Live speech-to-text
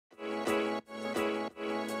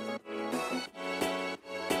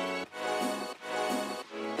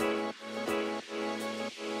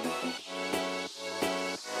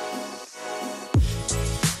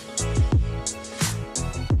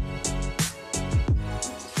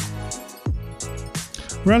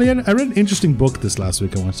Riley, I read an interesting book this last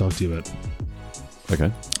week I want to talk to you about.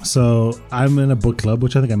 Okay. So I'm in a book club,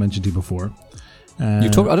 which I think I mentioned to you before. I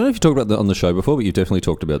don't know if you talked about that on the show before, but you've definitely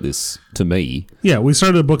talked about this to me. Yeah, we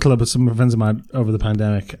started a book club with some friends of mine over the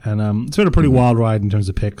pandemic, and it's been a pretty wild ride in terms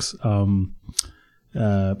of picks.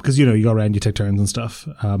 Because you go around, you take turns and stuff.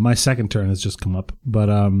 My second turn has just come up, but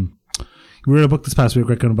we read a book this past week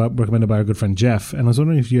recommended by our good friend Jeff, and I was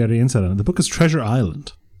wondering if you had any insight on it. The book is Treasure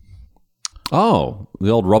Island. Oh,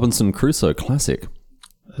 the old Robinson Crusoe classic.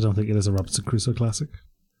 I don't think it is a Robinson Crusoe classic.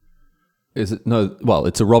 Is it? No. Well,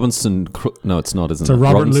 it's a Robinson. No, it's not, isn't it? So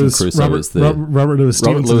Robert Louis Stevenson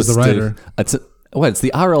is the writer. It's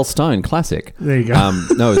the R.L. Stone classic. There you go.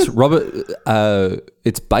 No, it's Robert.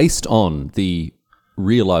 It's based on the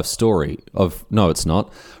real life story of. No, it's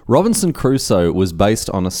not. Robinson Crusoe was based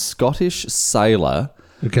on a Scottish sailor.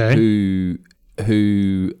 Okay.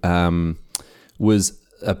 Who was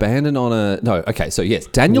abandoned on a no. Okay, so yes,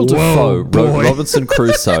 Daniel Defoe wrote Robinson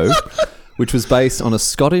Crusoe. Which was based on a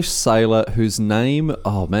Scottish sailor whose name...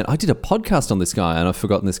 Oh, man, I did a podcast on this guy and I've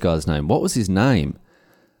forgotten this guy's name. What was his name?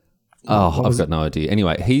 Oh, I've got no idea.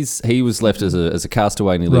 Anyway, he was left as a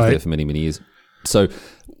castaway and he lived there for many, many years. So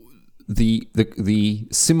the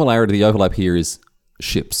similarity, the overlap here is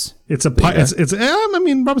ships. It's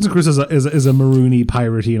Robinson Crusoe is a maroony,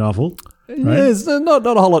 piratey novel. Right? Yeah, there's not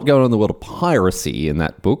a whole lot going on in the world of piracy in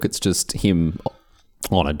that book. It's just him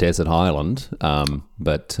on a desert island.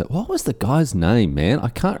 But what was the guy's name, man? I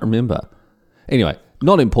can't remember. Anyway,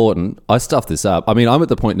 not important. I stuffed this up. I mean, I'm at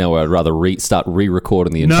the point now where I'd rather start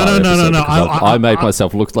re-recording the entire episode. No. I made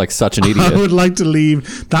myself look like such an idiot. I would like to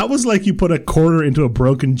leave. That was like you put a quarter into a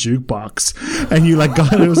broken jukebox and you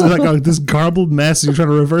it was like this garbled mess. You're trying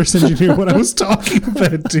to reverse engineer what I was talking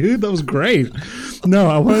about, dude. That was great. No,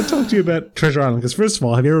 I want to talk to you about Treasure Island because first of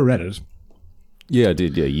all, have you ever read it? Yeah, I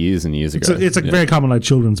did. Yeah, years and years ago. It's a very common like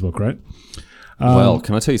children's book, right? Well,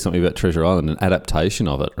 can I tell you something about Treasure Island? An adaptation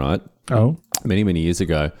of it, right? Oh, many, many years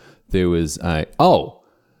ago, there was another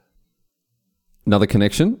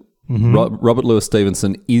connection. Mm-hmm. Robert Louis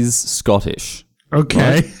Stevenson is Scottish.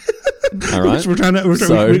 Okay. Right? All right. we're trying to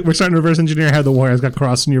reverse engineer how the wires got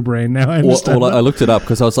crossed in your brain. Now I understand. Well, I looked it up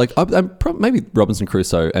because I was like, maybe Robinson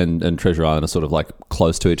Crusoe and Treasure Island are sort of like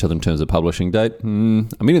close to each other in terms of publishing date. I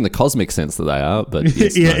mean, in the cosmic sense that they are, but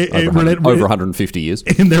yes, over 150 years.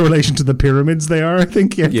 In their relation to the pyramids, they are, I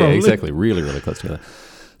think. Yeah, probably. Exactly. Really, really close together.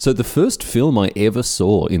 So the first film I ever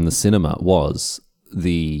saw in the cinema was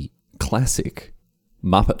the classic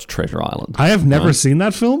Muppet Treasure Island. I have never seen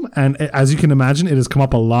that film, and as you can imagine, it has come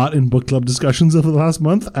up a lot in book club discussions over the last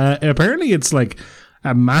month. Apparently, it's like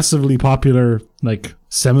a massively popular, like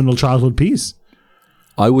seminal childhood piece.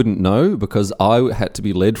 I wouldn't know because I had to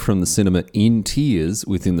be led from the cinema in tears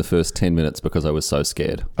within the first 10 minutes because I was so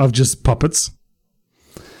scared. Of just puppets?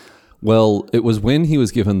 Well, it was when he was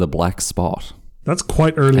given the black spot. That's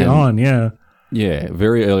quite early on, yeah. Yeah,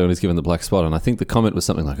 very early on he's given the black spot, and I think the comment was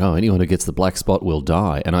something like, "Oh, anyone who gets the black spot will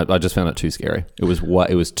die," and I just found it too scary. It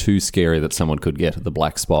was too scary that someone could get the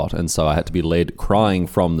black spot, and so I had to be led crying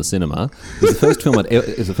from the cinema. It was the first film I'd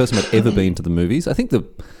ever been to the movies. I think the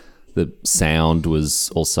sound was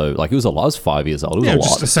also like I was 5 years old. It was a lot.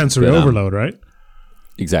 Just a sensory overload, right?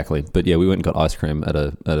 Exactly, but yeah, we went and got ice cream at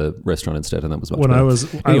a restaurant instead, and that was much better.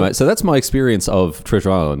 Anyway, so that's my experience of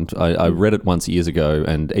Treasure Island. I read it once years ago,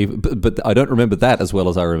 but I don't remember that as well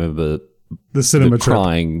as I remember the cinema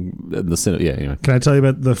crying. The cinema, yeah. Anyway. Can I tell you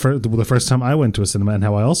about the first time I went to a cinema and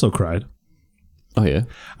how I also cried? Oh yeah,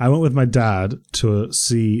 I went with my dad to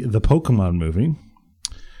see the Pokemon movie.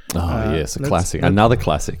 Oh, yes, a classic. Another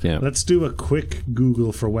classic, yeah. Let's do a quick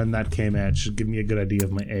Google for when that came out. Should give me a good idea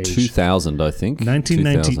of my age. 2000, I think.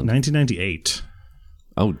 1998.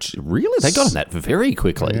 Oh, really? They got on that very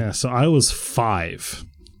quickly. Yeah, so I was 5.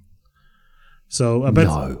 So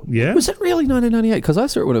no. Yeah? Was it really 1998? Because I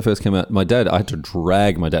saw it when it first came out. I had to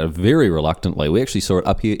drag my dad very reluctantly. We actually saw it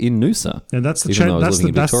up here in Noosa. And that's the even though I was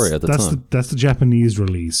living in Victoria at the time. That's the Japanese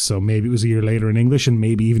release. So maybe it was a year later in English and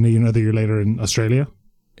maybe even another year later in Australia.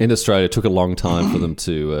 In Australia, it took a long time for them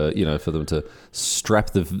to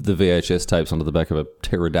strap the VHS tapes onto the back of a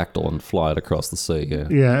pterodactyl and fly it across the sea.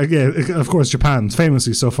 Yeah. Of course, Japan's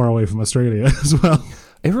famously so far away from Australia as well.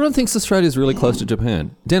 Everyone thinks Australia is really close to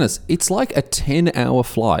Japan. Dennis, it's like a 10-hour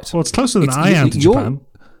flight. Well, it's closer than I am to Japan.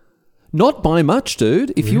 Not by much,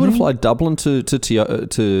 dude. If you were to fly Dublin to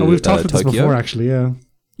we've talked about this before, actually. Yeah.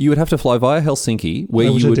 You would have to fly via Helsinki, where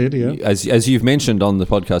as you've mentioned on the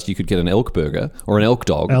podcast, you could get an elk burger or an elk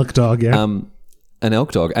dog. Elk dog, yeah. An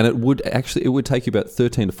elk dog, and it would take you about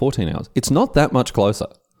 13 to 14 hours. It's not that much closer.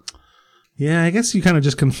 Yeah, I guess you kind of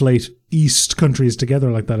just conflate East countries together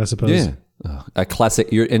like that, I suppose. Yeah. Oh, a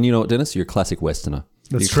classic. And you know what, Dennis? You're a classic Westerner.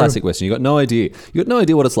 That's you're true. Classic Westerner. You got no idea. You got no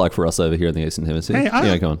idea what it's like for us over here in the Eastern Hemisphere.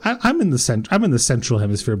 Hey, go on. I'm in the I'm in the Central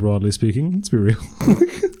Hemisphere, broadly speaking. Let's be real.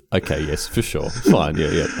 Okay, yes, for sure. Fine.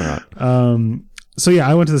 Yeah. All right. So yeah,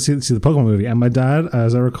 I went to see the Pokemon movie, and my dad,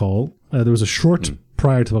 as I recall, there was a short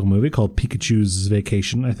prior to the Pokemon movie called Pikachu's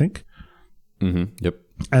Vacation, I think. Mm-hmm. Yep.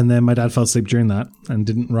 And then my dad fell asleep during that and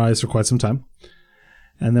didn't rise for quite some time.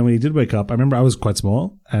 And then when he did wake up, I remember I was quite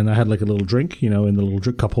small, and I had like a little drink, in the little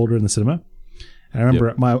drink cup holder in the cinema. And I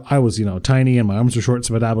remember I was, tiny, and my arms were short,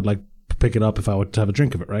 so my dad would like pick it up if I would have a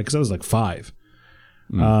drink of it, right? Because I was like 5.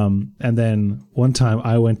 And then one time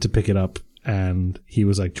I went to pick it up, and he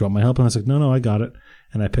was like, "Do you want my help?" And I was like, No, I got it.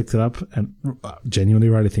 And I picked it up, and genuinely,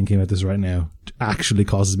 really thinking about this right now, actually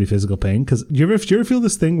causes me physical pain. Because do you ever feel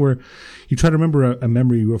this thing where you try to remember a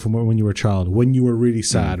memory from when you were a child, when you were really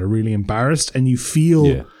sad or really embarrassed, and you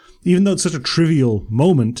feel, even though it's such a trivial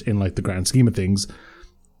moment in like the grand scheme of things,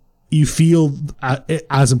 you feel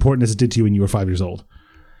as important as it did to you when you were 5 years old.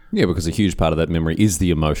 Yeah, because a huge part of that memory is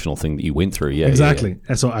the emotional thing that you went through. Yeah, exactly. Yeah.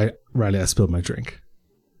 And so I spilled my drink.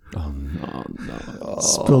 Oh no!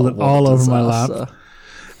 Spilled it all over my lap.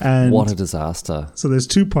 And what a disaster. So there's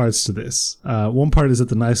 2 parts to this. One part is that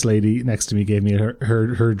the nice lady next to me gave me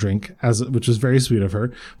her drink, which was very sweet of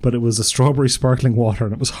her, but it was a strawberry sparkling water,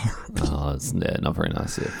 and it was horrible. Oh, it's not very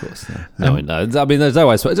nice. Yeah, of course. No. I mean, there's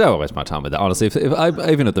always my time with that. Honestly, if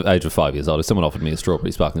even at the age of 5 years old, if someone offered me a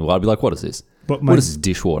strawberry sparkling water, I'd be like, "What is this? What is this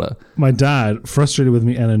dishwater?" My dad, frustrated with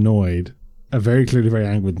me and annoyed, very clearly very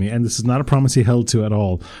angry with me, and this is not a promise he held to at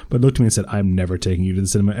all, but looked at me and said, "I'm never taking you to the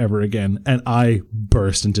cinema ever again." And I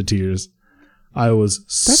burst into tears. I was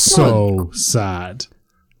sad.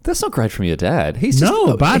 That's not great from your dad. He's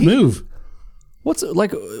just bad move.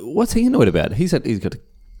 What's he annoyed about? He's got to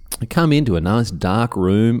come into a nice dark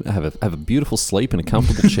room, have a beautiful sleep in a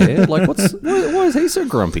comfortable chair. Like, why is he so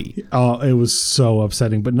grumpy? Oh, it was so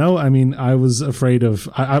upsetting. But no, I mean, I was afraid of.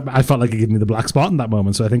 I felt like it gave me the black spot in that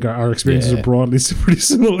moment. So I think our experiences are broadly pretty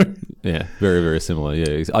similar. Yeah, very, very similar.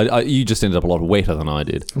 Yeah, you just ended up a lot wetter than I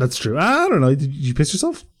did. That's true. I don't know. Did you piss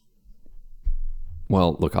yourself?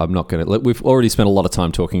 Well, look, I'm not going to. We've already spent a lot of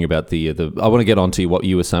time talking about the. I want to get on to what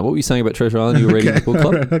you were saying. What were you saying about Treasure Island? You were reading the book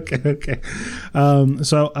club? Okay.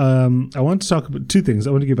 So I want to talk about 2 things.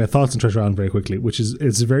 I want to give my thoughts on Treasure Island very quickly, which is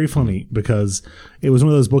it's very funny because it was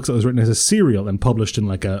one of those books that was written as a serial and published in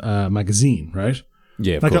like a magazine, right?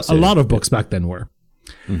 Yeah, of like course, a lot of books back then were.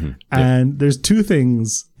 Mm-hmm. And there's 2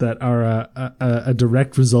 things that are a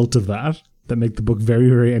direct result of that make the book very,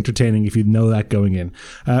 very entertaining if you know that going in.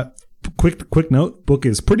 Quick note, book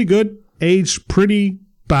is pretty good, aged pretty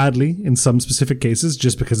badly in some specific cases,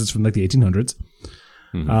 just because it's from like the 1800s.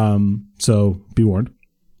 Mm-hmm. So be warned.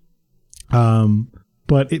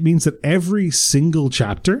 But it means that every single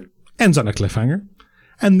chapter ends on a cliffhanger.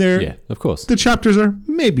 And of course, the chapters are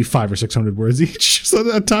maybe 500 or 600 words each.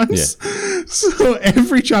 So at times, so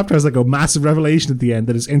every chapter has like a massive revelation at the end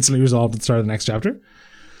that is instantly resolved at the start of the next chapter.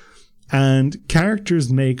 And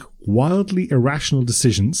characters make wildly irrational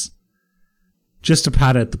decisions just to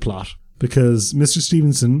pad out the plot. Because Mr.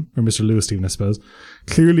 Stevenson, or Mr. Lewis Stevenson, I suppose,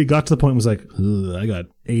 clearly got to the point and was like, I got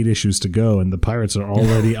 8 issues to go and the pirates are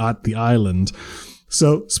already at the island.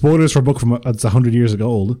 So, spoilers for a book from that's 100 years ago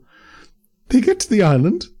old. They get to the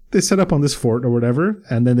island, they set up on this fort or whatever,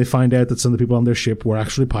 and then they find out that some of the people on their ship were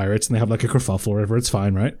actually pirates and they have like a kerfuffle or whatever, it's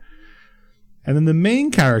fine, right? And then the main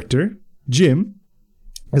character, Jim,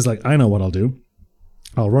 is like, I know what I'll do.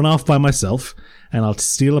 I'll run off by myself and I'll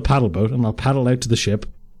steal a paddle boat and I'll paddle out to the ship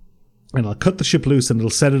and I'll cut the ship loose and it'll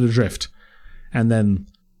set it adrift. And then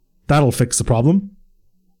that'll fix the problem.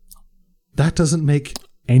 That doesn't make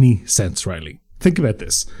any sense, Riley. Think about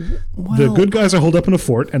this. Well, the good guys are holed up in a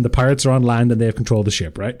fort and the pirates are on land and they have control of the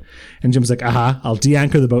ship, right? And Jim's like, I'll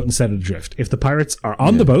de-anchor the boat and set it adrift. If the pirates are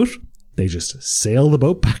on the boat, they just sail the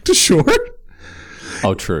boat back to shore.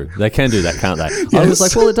 Oh, true. They can do that, can't they? Yes. I was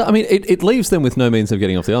like, well, it leaves them with no means of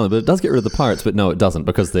getting off the island, but it does get rid of the pirates. But no, it doesn't,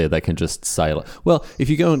 because they can just sail it. Well, if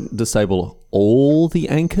you go and disable all the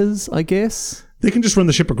anchors, I guess they can just run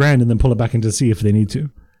the ship aground and then pull it back into the sea if they need to.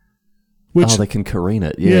 They can careen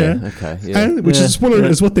it. Yeah. Okay. Yeah. And, which is spoiler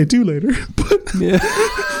is what they do later. But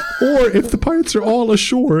or if the pirates are all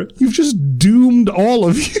ashore, you've just doomed all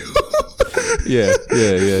of you. Yeah.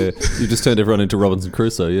 You just turned everyone into Robinson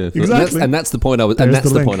Crusoe. Yeah, exactly. And that's the point I was. And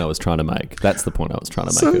that's the point I was trying to make. That's the point I was trying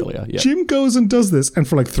to make earlier. Yeah. Jim goes and does this, and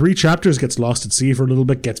for like 3 chapters, gets lost at sea for a little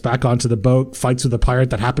bit, gets back onto the boat, fights with a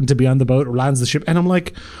pirate that happened to be on the boat, or lands the ship, and I'm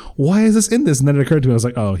like, why is this in this? And then it occurred to me, I was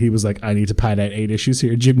like, he was like, I need to pad out 8 issues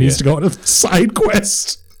here. Jim needs to go on a side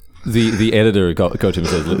quest. the editor got to him and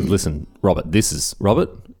said, "Listen, Robert,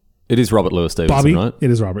 it is Robert Louis Stevenson, Bobby, right? it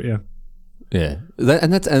is Robert, yeah. Yeah,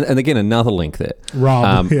 and again another link there.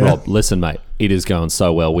 Rob, yeah. Rob, listen, mate, it is going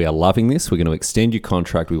so well. We are loving this. We're going to extend your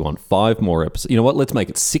contract. We want 5 more episodes. You know what? Let's make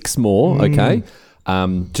it 6 more. Okay,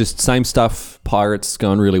 just same stuff. Pirates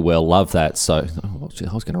going really well. Love that. So I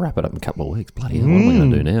was going to wrap it up in a couple of weeks. Bloody hell, what am I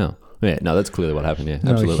going to do now? Yeah, no, that's clearly what happened. Yeah,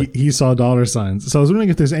 absolutely. He saw dollar signs. So I was wondering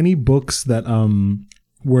if there's any books that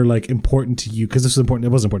were like important to you, because this was important. It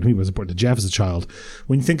wasn't important to me, but it was important to Jeff as a child.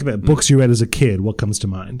 When you think about books you read as a kid, what comes to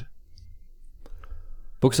mind?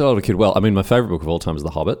 Books I was a kid. Well, I mean, my favorite book of all time is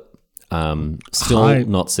The Hobbit. Still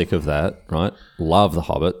not sick of that, right? Love The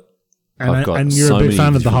Hobbit. And you're a big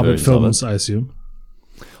fan of the Hobbit films, I assume.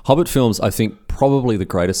 Hobbit films, I think, probably the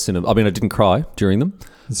greatest cinema. I mean, I didn't cry during them.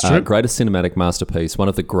 That's true. Greatest cinematic masterpiece, one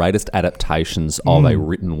of the greatest adaptations of a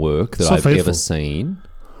written work that I've ever seen.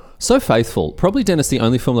 So faithful. Probably, Dennis, the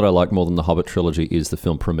only film that I like more than the Hobbit trilogy is the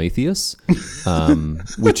film Prometheus,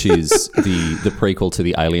 which is the prequel to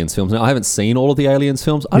the Aliens films. Now, I haven't seen all of the Aliens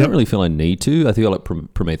films. I don't really feel I need to. I feel like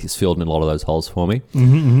Prometheus filled in a lot of those holes for me.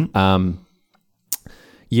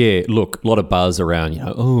 Yeah, look, a lot of buzz around,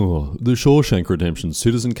 The Shawshank Redemption,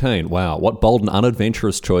 Citizen Kane. Wow, what bold and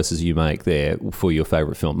unadventurous choices you make there for your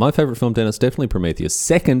favourite film. My favourite film, Dennis, definitely Prometheus.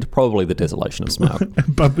 Second, probably The Desolation of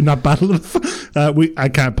Smaug. But not Battle of... I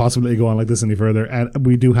can't possibly go on like this any further. And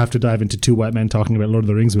we do have to dive into 2 white men talking about Lord of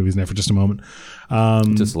the Rings movies now for just a moment.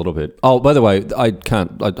 Just a little bit. Oh, by the way, I can't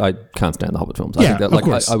stand the Hobbit films. I think that, like,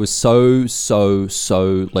 I was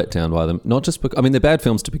so let down by them. Not just because... I mean, they're bad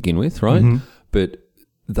films to begin with, right? But...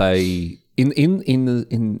 they in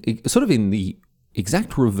the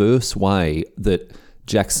exact reverse way that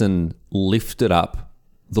Jackson lifted up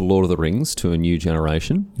the Lord of the Rings to a new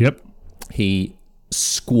generation. Yep. He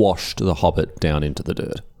squashed the Hobbit down into the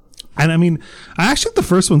dirt. And I mean, I actually think the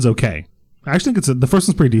first one's okay. I actually think the first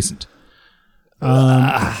one's pretty decent.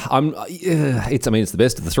 It's the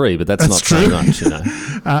best of the 3, but that's not true. so much,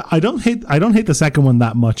 I don't hate the second one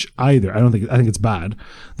that much either. I think it's bad.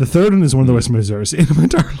 The third one is one of the worst movies I've ever seen in my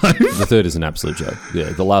entire life. The third is an absolute joke. Yeah,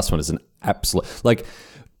 the last one is an absolute, like,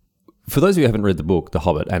 for those of you who haven't read the book, The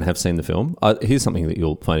Hobbit, and have seen the film, here's something that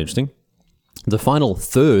you'll find interesting. The final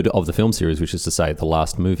third of the film series, which is to say the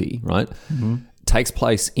last movie, right, takes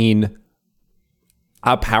place in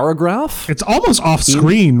a paragraph. It's almost off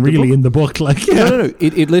screen, really, in the book. Like, yeah. No.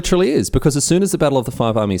 It literally is, because as soon as the Battle of the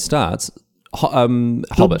Five Armies starts,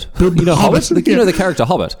 Hobbit. You know Hobbit? You know the character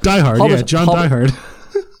Hobbit. Die Hard, Hobbit, John Die Hard.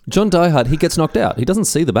 John Die Hard, he gets knocked out. He doesn't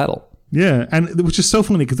see the battle. Yeah, and which is so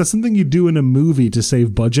funny, because that's something you do in a movie to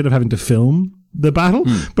save budget of having to film the battle.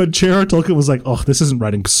 But J.R.R. Tolkien was like, this isn't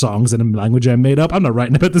writing songs in a language I made up. I'm not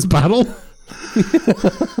writing about this battle.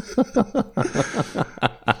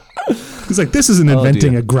 He's like, this isn't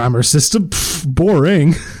inventing a grammar system. Pfft,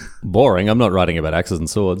 boring. Boring. I'm not writing about axes and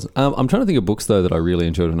swords. I'm trying to think of books, though, that I really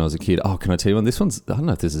enjoyed when I was a kid. Oh, can I tell you one? This one's, I don't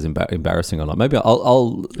know if this is embarrassing or not. Maybe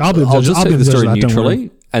I'll just tell you the story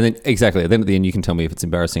neutrally. And then, exactly. Then at the end, you can tell me if it's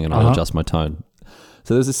embarrassing and I'll adjust my tone.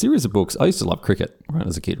 So there's a series of books. I used to love cricket, right,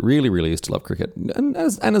 as a kid. Really, really used to love cricket. And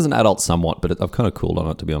as an adult somewhat, but I've kind of cooled on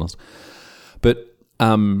it, to be honest. But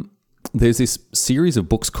there's this series of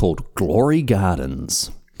books called Glory Gardens.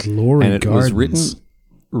 And it was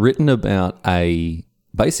written about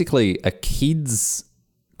basically a kids'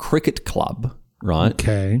 cricket club, right?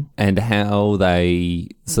 Okay. And how they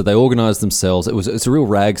organised themselves. It's a real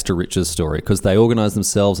rags to riches story, because they organised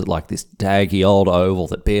themselves at like this daggy old oval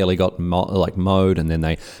that barely got mowed, and then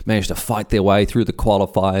they managed to fight their way through the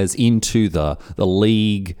qualifiers into the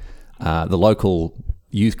league, the local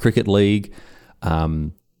youth cricket league.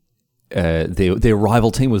 Their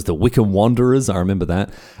rival team was the Wickham Wanderers. I remember that.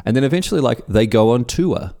 And then eventually, like, they go on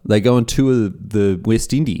tour. They go on tour the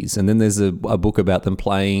West Indies. And then there's a book about them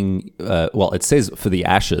playing, it says for the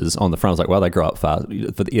Ashes on the front. I was like, wow, they grow up fast.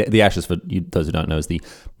 For the Ashes, for those who don't know, is the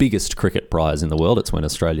biggest cricket prize in the world. It's when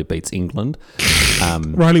Australia beats England.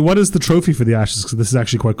 Riley, what is the trophy for the Ashes? Because this is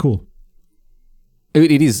actually quite cool.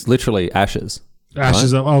 It is literally Ashes.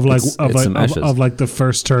 Ashes, right? of the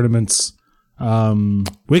first tournament's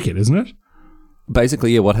wicket, isn't it?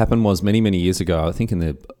 Basically, yeah. What happened was many years ago, I think in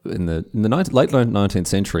the late 19th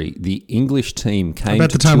century, the English team came. I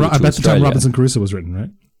bet the time Robinson Crusoe was written, right?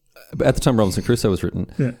 At the time Robinson Crusoe was written.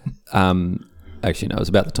 Yeah. Actually, no, it was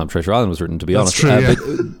about the time Treasure Island was written, to be honest. True, yeah. But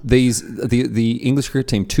the English cricket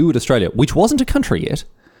team toured Australia, which wasn't a country yet,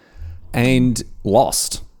 and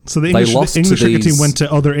lost. So the English cricket team went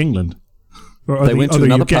to other England. They went to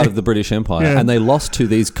another part of the British Empire, and they lost to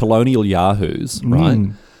these colonial yahoos,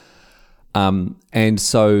 right? And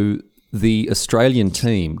so the Australian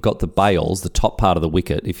team got the bails, the top part of the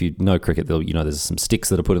wicket. If you know cricket, there's some sticks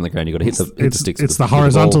that are put in the ground. You've got to hit the sticks. It's the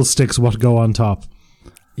horizontal sticks what go on top.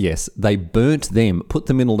 Yes, they burnt them, put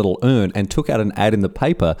them in a little urn, and took out an ad in the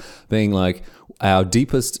paper being like, our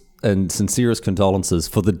deepest and sincerest condolences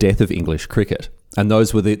for the death of English cricket. And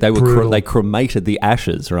those were they cremated the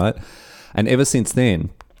ashes, right? And ever since then,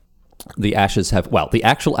 the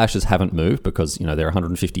actual ashes haven't moved because, they're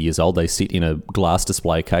 150 years old. They sit in a glass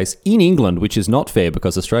display case in England, which is not fair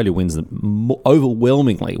because Australia wins them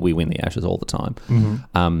overwhelmingly. We win the ashes all the time.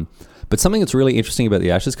 Mm-hmm. But something that's really interesting about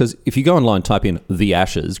the ashes, because if you go online, type in the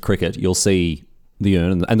ashes cricket, you'll see the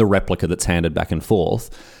urn and the replica that's handed back and forth.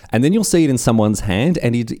 And then you'll see it in someone's hand,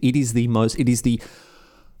 and it is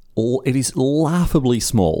laughably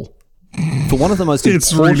small. For one of the most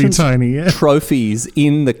important really tiny, trophies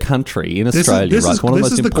in the country, in Australia, right? One of the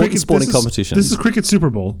most important sporting competitions. This is Cricket Super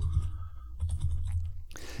Bowl.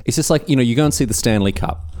 It's just like, you go and see the Stanley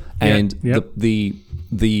Cup, and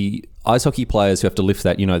the ice hockey players who have to lift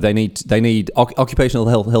that, they need occupational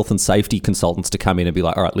health and safety consultants to come in and be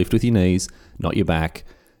like, all right, lift with your knees, not your back.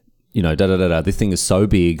 This thing is so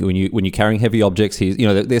big. When you're carrying heavy objects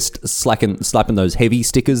here, they're slapping those heavy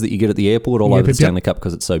stickers that you get at the airport all over the Stanley Cup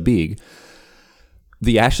because it's so big.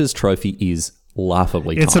 The Ashes trophy is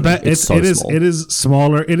laughably tiny. It is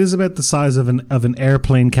smaller. It is about the size of an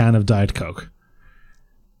airplane can of Diet Coke.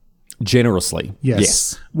 Generously,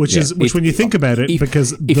 yes. Which when you think about it,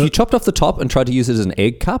 because if you chopped off the top and tried to use it as an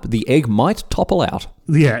egg cup, the egg might topple out.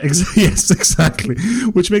 Yeah, yes, exactly.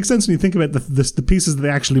 Which makes sense when you think about the pieces that they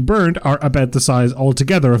actually burned are about the size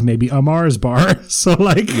altogether of maybe a Mars bar. So,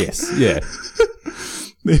 yes, yeah.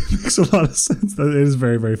 It makes a lot of sense. That it is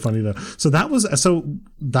very, very funny though. So that was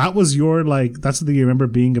your that's the you remember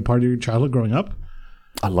being a part of your childhood growing up.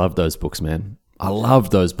 I love those books, man. I love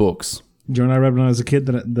those books. You and I read when I was a kid.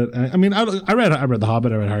 I read The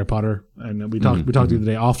Hobbit. I read Harry Potter, and we talked the other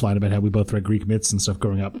day offline about how we both read Greek myths and stuff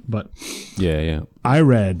growing up. But yeah, I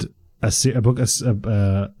read a series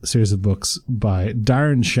of books by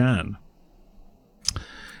Darren Shan.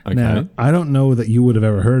 Okay. Now, I don't know that you would have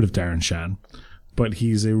ever heard of Darren Shan, but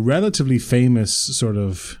he's a relatively famous sort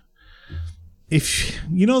of, if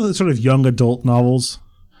you know the sort of young adult novels.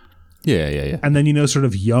 Yeah. And then sort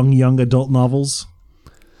of young adult novels.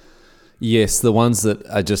 Yes, the ones that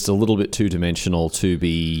are just a little bit two-dimensional to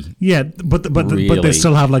be. Yeah, but they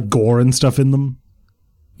still have gore and stuff in them.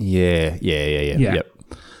 Yeah. Yep.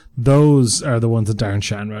 Those are the ones that Darren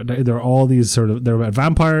Shan wrote. They're all these they're about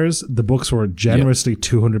vampires. The books were generously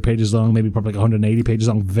 200 pages long, maybe probably 180 pages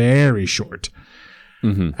long, very short.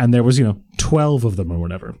 Mm-hmm. And there was 12 of them or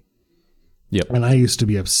whatever. Yep. And I used to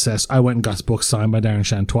be obsessed. I went and got books signed by Darren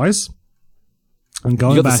Shan twice. And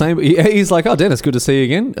going you got back, the same. He's like, "Oh, Dennis, good to see you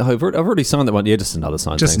again. I've already signed that one. Yeah, just another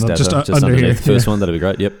sign. Just underneath here. The first one. That'd be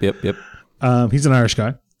great. Yep. He's an Irish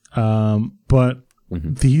guy, but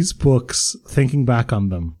these books, thinking back on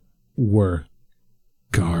them, were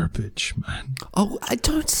garbage, man. Oh, I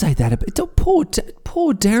don't say that about poor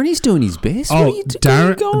Darren. He's doing his best. Oh, what are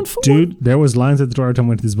you going for, dude? There was lines at the door every time I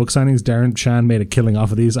went to these book signings. Darren Shan made a killing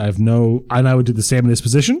off of these. I would do the same in this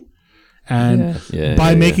position. And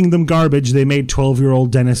by making them garbage, they made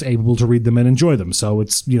 12-year-old Dennis able to read them and enjoy them. So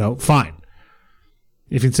it's, fine.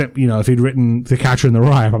 If he'd written The Catcher in the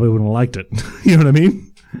Rye, I probably wouldn't have liked it. You know what I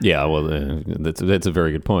mean? Yeah, well, that's a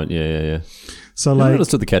very good point. Yeah. So Never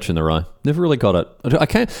understood The Catcher in the Rye. Never really got it. I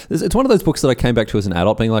can't. It's one of those books that I came back to as an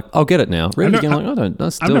adult, being like, I'll get it now. Read it again, I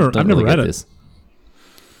don't really get this.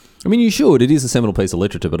 I mean, you should. It is a seminal piece of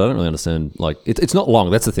literature, but I don't really understand. It's not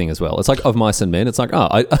long. That's the thing as well. It's like Of Mice and Men. It's like,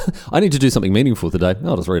 I need to do something meaningful today.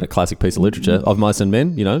 I'll just read a classic piece of literature. Of Mice and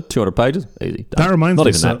Men, 200 pages, easy. Done. That reminds me. Not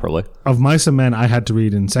even that, probably. Of Mice and Men, I had to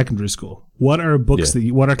read in secondary school. What are books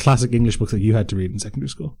what are classic English books that you had to read in secondary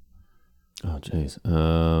school? Oh, jeez.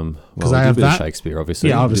 Because I have that. Shakespeare, obviously.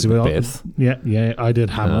 Yeah, obviously. Macbeth. Yeah. I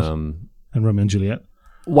did Hamlet and Romeo and Juliet.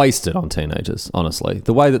 Wasted on teenagers, honestly.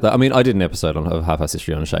 The way that I did an episode of Half-Assed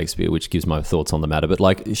History on Shakespeare, which gives my thoughts on the matter.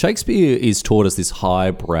 But Shakespeare is taught as this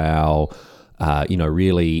highbrow,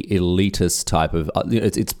 really elitist type of.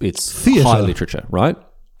 It's theatre. High literature, right?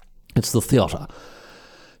 It's the theatre.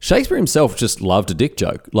 Shakespeare himself just loved a dick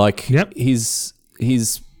joke. His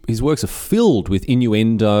works are filled with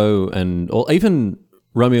innuendo or even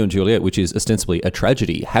Romeo and Juliet, which is ostensibly a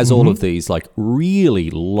tragedy, has all of these really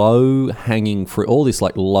low-hanging fruit, all this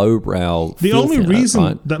lowbrow. The only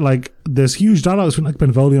reason that there's huge dialogues from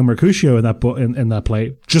Benvolio and Mercutio in that book in that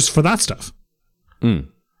play, just for that stuff.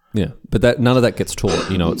 Yeah, but none of that gets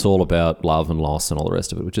taught. It's all about love and loss and all the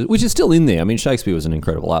rest of it, which is still in there. I mean, Shakespeare was an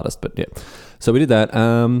incredible artist, but yeah. So we did that.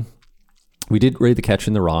 We did read The Catcher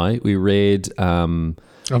in the Rye. We read Of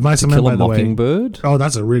Mice To and Men, Kill by a the way. Mockingbird. Oh,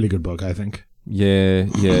 that's a really good book, I think. Yeah.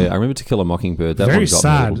 I remember To Kill a Mockingbird. That Very one got me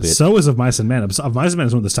a little sad. bit. So is Of Mice and Men. Of Mice and Men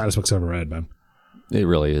is one of the saddest books I've ever read, man. It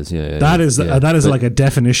really is. Yeah. That is But- like a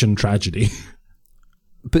definition tragedy.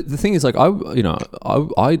 But the thing is, like,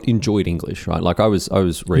 I enjoyed English, right? Like, I was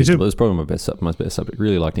reasonable. It was probably my best subject.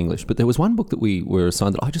 Really liked English. But there was one book that we were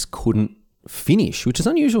assigned that I just couldn't finish, which is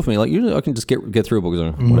unusual for me. Like, usually I can just get through a book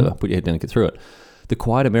and whatever, put your head down and get through it. The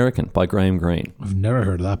Quiet American by Graham Greene. I've never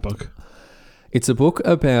heard of that book. It's a book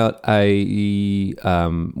about an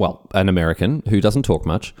American who doesn't talk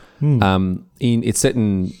much. It's set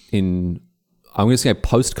in I'm going to say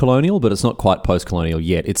post-colonial, but it's not quite post-colonial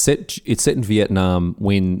yet. It's set in Vietnam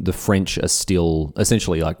when the French are still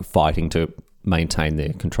essentially like fighting to maintain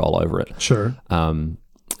their control over it. Sure.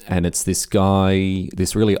 And it's this guy,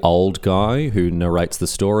 this really old guy who narrates the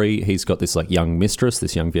story. He's got this like young mistress,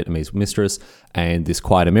 this young Vietnamese mistress, and this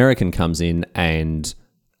quiet American comes in and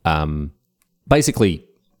basically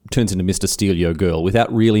turns into Mr. Steal Your Girl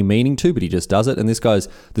without really meaning to, but he just does it. And this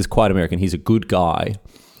quiet American, he's a good guy.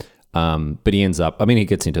 But he ends up, he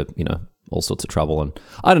gets into, all sorts of trouble. And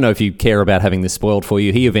I don't know if you care about having this spoiled for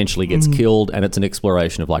you. He eventually gets killed, and it's an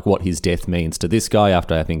exploration of like what his death means to this guy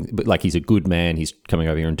after having, like, he's a good man. He's coming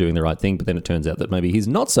over here and doing the right thing. But then it turns out that maybe he's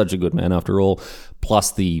not such a good man after all,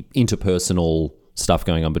 plus the interpersonal stuff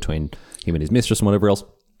going on between him and his mistress and whatever else.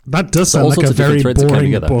 That does So sound all like sorts a of different very threads that came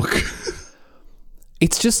boring together. book.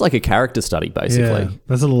 It's just like a character study, basically. Yeah,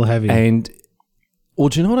 that's a little heavy. And, well,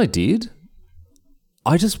 do you know what I did?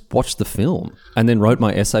 I just watched the film and then wrote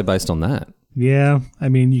my essay based on that. Yeah,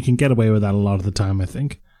 you can get away with that a lot of the time, I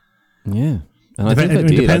think. Yeah, and I Dep- think I it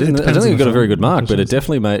did. I depends don't on think I the got a very film, good mark, but especially. it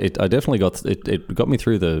definitely made it. I definitely got it. It got me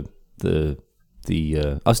through the.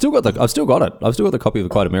 I've still got it. I've still got the copy of The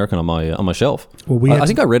Quiet American on my shelf. Well, I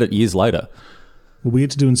think I read it years later. What we had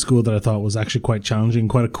to do in school that I thought was actually quite challenging,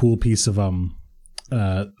 quite a cool piece of a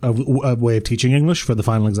way of teaching English for the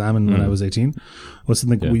final exam when I was 18 was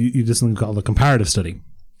something you did something called a comparative study,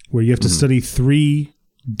 where you have to study 3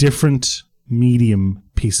 different medium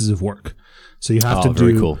pieces of work. So you have to do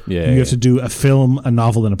very cool. Yeah, you have to do a film, a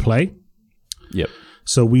novel, and a play. Yep.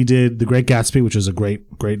 So we did The Great Gatsby, which is a great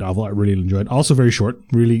novel I really enjoyed. Also very short.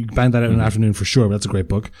 Really banged that out in an afternoon for sure, but that's a great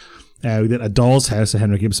book. We did A Doll's House, a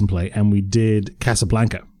Henrik Ibsen play, and we did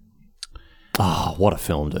Casablanca. Oh, what a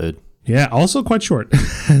film, dude. Yeah, also quite short.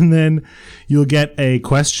 And then you'll get a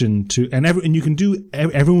question and you can do,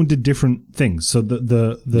 everyone did different things. So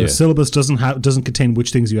the syllabus doesn't contain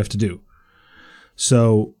which things you have to do.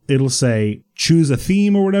 So it'll say, choose a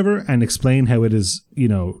theme or whatever and explain how it is,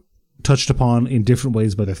 touched upon in different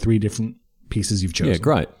ways by the 3 different pieces you've chosen. Yeah,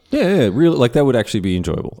 great. Yeah, really, like that would actually be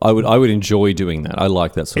enjoyable. I would enjoy doing that. I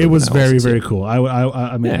like that sort of. It was very, analysis. very cool.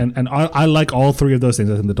 I like all 3 of those things.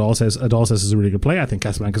 I think A Doll's House is a really good play. I think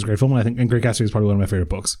Casablanca is a great film, and Great Gatsby is probably one of my favorite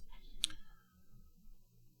books.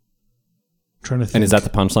 Trying to think. And is that the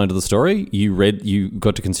punchline to the story? You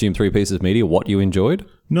got to consume 3 pieces of media. What you enjoyed?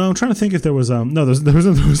 No, I'm trying to think if there was there was no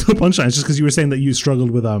punchline. It's just because you were saying that you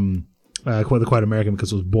struggled with The Quiet American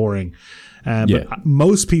because it was boring. But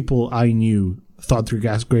most people I knew thought Great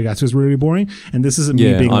Gatsby was really boring, and this isn't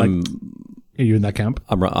me being like, are you in that camp?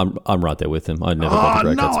 I'm right there with him. I never got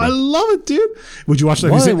the Great Gatsby. I love it, dude. Would you watch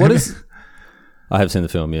that? I have seen the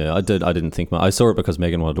film. Yeah, I did. I didn't think I saw it because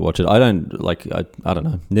Megan wanted to watch it. I don't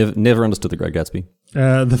know. Never understood The Great Gatsby.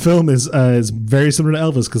 The film is very similar to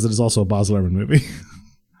Elvis because it is also a Baz Luhrmann movie.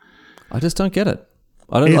 I just don't get it.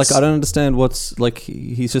 I don't understand what's like.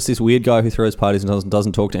 He's just this weird guy who throws parties and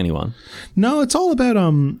doesn't talk to anyone. No, it's all about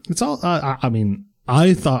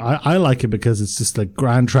I like it because it's just the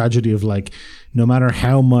grand tragedy of like, no matter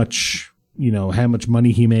how much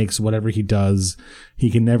money he makes, whatever he does,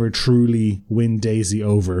 he can never truly win Daisy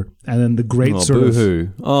over. And then the great boo-hoo.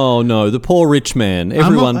 Oh no, the poor rich man.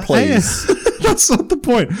 Everyone, please. That's not the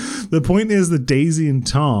point. The point is that Daisy and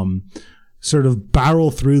Tom sort of barrel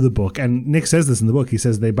through the book, and Nick says this in the book. He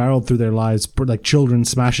says they barreled through their lives like children,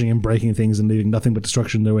 smashing and breaking things and leaving nothing but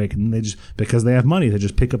destruction in their wake. And they just, because they have money, they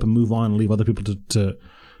just pick up and move on and leave other people to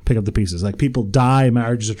pick up the pieces. Like, people die,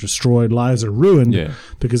 marriages are destroyed, lives are ruined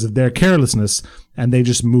because of their carelessness, and they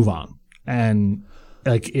just move on. And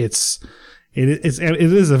like it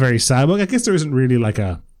is a very sad book. I guess there isn't really like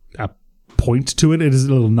a point to it. It is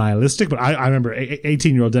a little nihilistic, but I remember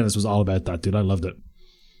 18-year-old Dennis was all about that, dude. I loved it.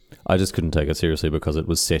 I just couldn't take it seriously because it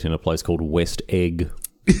was set in a place called West Egg.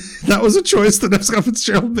 That was a choice that F. Scott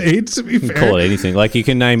Fitzgerald made, to be fair. Call it anything. Like, you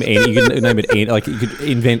can name any, you can name it any, like, you could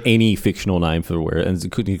invent any fictional name for where, and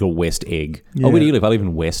it could be called West Egg. Yeah. Oh, where do you live? I live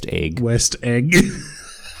in West Egg. West Egg.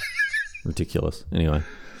 Ridiculous. Anyway.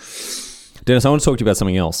 Dennis, I want to talk to you about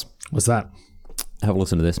something else. What's that? Have a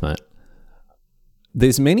listen to this, mate.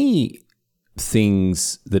 There's many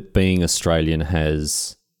things that being Australian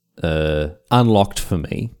has unlocked for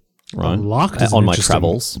me, right? Unlocked is on my interesting-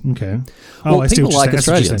 travels. Okay. Well, I see people what you're like saying. That's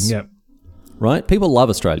what you're Australians. saying, Right? People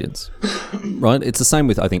love Australians, right? It's the same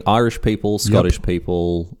with, I think, Irish people, Scottish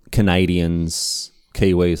people, Canadians,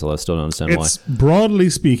 Kiwis, although I still don't understand It's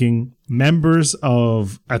broadly speaking members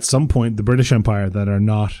of, at some point, the British Empire that are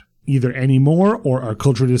not either anymore or are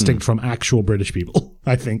culturally distinct from actual British people,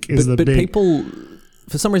 I think, is why. the But big... people,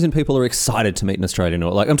 for some reason, people are excited to meet an Australian.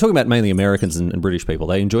 Or like, I'm talking about mainly Americans and British people.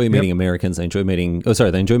 They enjoy meeting Americans. They enjoy meeting,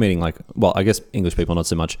 they enjoy meeting like, well, I guess English people, not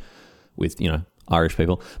so much with, Irish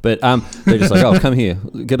people. But they're just like, oh, come here,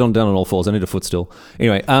 get on down on all fours. I need a footstool.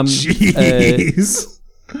 Anyway, Jeez.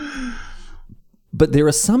 but there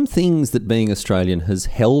are some things that being Australian has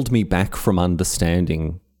held me back from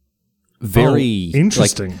understanding very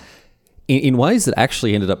interesting. like, in ways that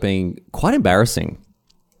actually ended up being quite embarrassing.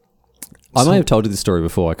 I may have told you this story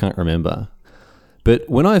before. I can't remember. But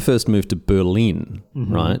when I first moved to Berlin,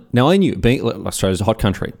 right? Now I knew Australia's a hot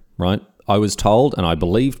country, right? I was told, and I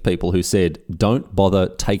believed people who said, don't bother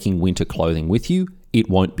taking winter clothing with you. It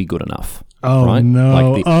won't be good enough. Oh, right?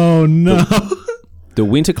 no. The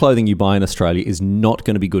winter clothing you buy in Australia is not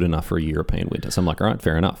going to be good enough for a European winter. So I'm like, all right,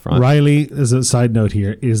 fair enough, right? Riley, as a side note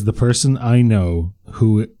here, is the person I know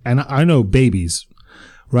who, and I know babies.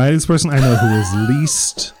 Riley's the person I know who is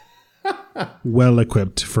least well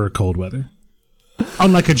equipped for cold weather.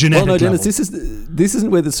 Unlike a genetic Well, no, Dennis, level. this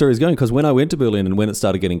isn't where the story is going, because when I went to Berlin and when it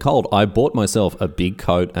started getting cold, I bought myself a big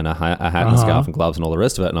coat and a hat and a scarf and gloves and all the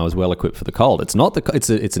rest of it, and I was well equipped for the cold. It's not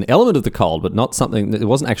it's an element of the cold, but not something. It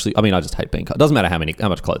wasn't actually. I mean, I just hate being cold. It doesn't matter how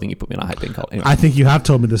much clothing you put me in. I hate being cold. Anyway. I think you have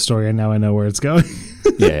told me this story, and now I know where it's going.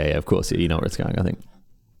 yeah, of course. Yeah, you know where it's going, I think.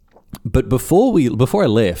 But before I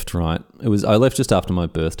left, right, I left just after my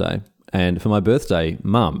birthday. And for my birthday,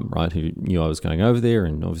 Mum, right, who knew I was going over there,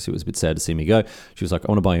 and obviously it was a bit sad to see me go, she was like, I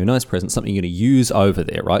want to buy you a nice present, something you're going to use over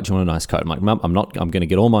there, right? Do you want a nice coat? I'm like, Mum, I'm going to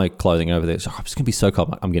get all my clothing over there. She's like, oh, it's going to be so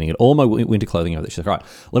cold. I'm getting all my winter clothing over there. She's like, all right,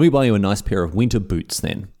 let me buy you a nice pair of winter boots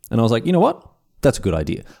then. And I was like, you know what? That's a good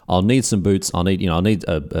idea. I'll need some boots. I'll need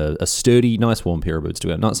a sturdy, nice, warm pair of boots to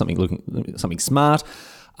go. Not something smart.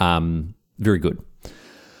 Very good.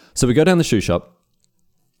 So we go down the shoe shop.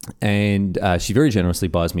 And she very generously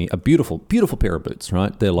buys me a beautiful, beautiful pair of boots,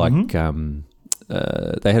 right? They're like,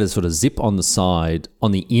 they had a sort of zip on the side,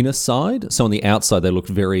 on the inner side. So on the outside, they looked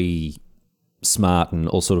very smart and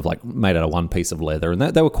all sort of like made out of one piece of leather. And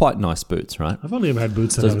they were quite nice boots, right? I've only ever had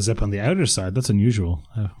boots that have a zip on the outer side. That's unusual.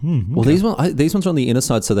 Well, these ones are on the inner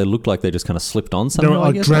side, so they looked like they just kind of slipped on They somehow. were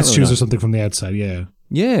like dress really shoes know. or something from the outside, yeah.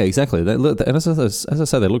 Yeah, exactly. They look, and as I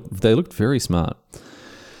say, they looked very smart.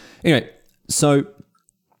 Anyway, so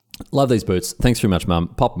love these boots. Thanks very much, Mum.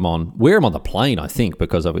 Pop them on. Wear them on the plane, I think,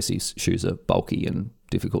 because obviously shoes are bulky and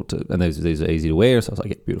difficult to, and these are easy to wear. So I was like,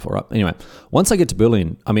 yeah, beautiful, right? Anyway, once I get to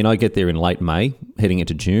Berlin, I mean, I get there in late May, heading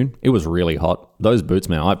into June. It was really hot. Those boots,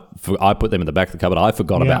 man, I put them in the back of the cupboard. I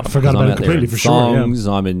forgot about them. Forgot because about I'm it out there completely, in for sure. thongs,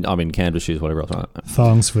 I'm in canvas shoes, whatever else. Right?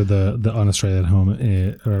 Thongs for the un-Australian at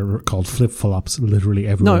home are called flip-flops literally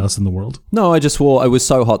everywhere else in the world. No, it was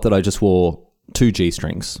so hot that I just wore 2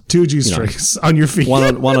 G-strings. 2 G-strings on your feet. One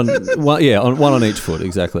on each foot.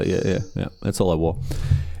 Exactly. Yeah. That's all I wore.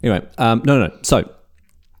 Anyway, no. So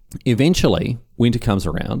eventually winter comes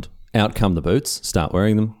around. Out come the boots. Start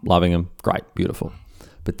wearing them. Loving them. Great. Beautiful.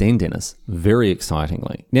 But then, Dennis, very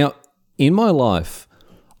excitingly. Now, in my life,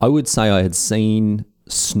 I would say I had seen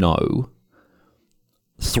snow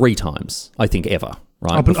 3 times, I think, ever.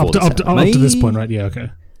 Right? Up to this point, right? Yeah,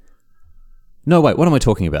 okay. No, wait, what am I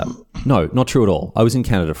talking about? No, not true at all. I was in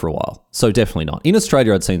Canada for a while, so definitely not. In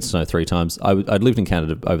Australia, I'd seen snow 3 times. I'd lived in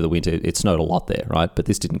Canada over the winter. It snowed a lot there, right? But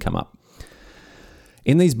this didn't come up.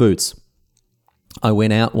 In these boots, I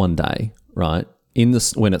went out one day, right,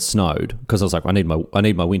 when it snowed, because I was like, I need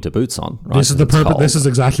my winter boots on. Right? This is the purpose. This is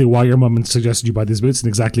exactly why your mum suggested you buy these boots and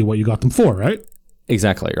exactly what you got them for, right?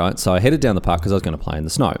 Exactly, right? So I headed down the park because I was going to play in the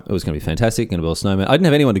snow. It was going to be fantastic, going to build a snowman. I didn't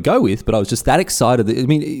have anyone to go with, but I was just that excited. I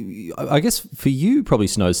mean, I guess for you, probably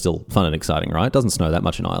snow's still fun and exciting, right? It doesn't snow that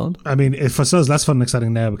much in Ireland. I mean, if for snow's less fun and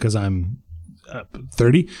exciting now because I'm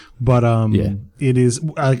 30, but it is.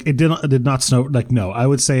 It did not snow. Like, no, I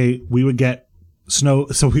would say we would get snow.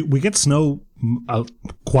 So we get snow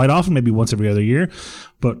quite often, maybe once every other year.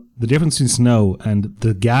 But the difference between snow and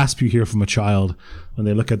the gasp you hear from a child when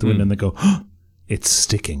they look out the window and they go, oh, it's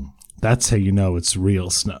sticking. That's how you know it's real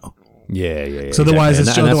snow. Yeah. So otherwise,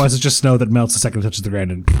 it's just snow that melts the second it touches the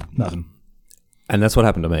ground and nothing. And that's what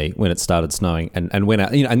happened to me when it started snowing and went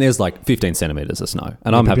out, and there's like 15 centimeters of snow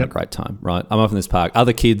and I'm having a great time, right? I'm off in this park.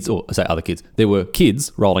 Other kids, there were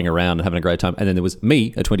kids rolling around and having a great time. And then there was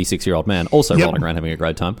me, a 26-year-old man, also rolling around having a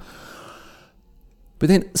great time. But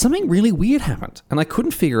then something really weird happened and I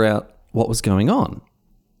couldn't figure out what was going on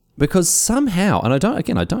because somehow, and I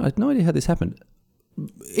have no idea how this happened.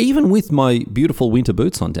 Even with my beautiful winter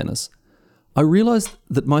boots on, Dennis, I realized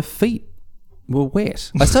that my feet were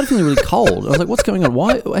wet. I started feeling really cold. I was like, what's going on?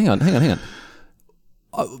 Why? Hang on.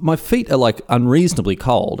 My feet are like unreasonably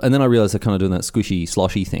cold. And then I realized they're kind of doing that squishy,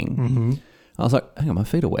 sloshy thing. Mm-hmm. I was like, hang on, my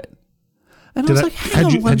feet are wet. And I was like,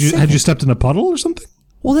 had you stepped in a puddle or something?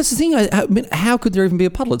 Well, that's the thing. I mean, how could there even be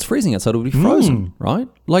a puddle? It's freezing outside. It would be frozen, right?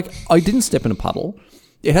 Like, I didn't step in a puddle.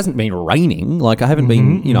 It hasn't been raining. Like, I haven't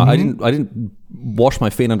been, I didn't wash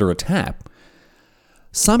my feet under a tap.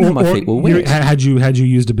 Somehow my feet were wet. Had you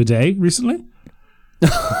used a bidet recently?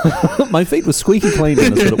 My feet were squeaky clean,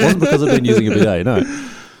 Dennis, but it wasn't because I've been using a bidet, no.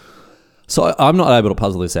 So I'm not able to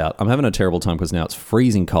puzzle this out. I'm having a terrible time because now it's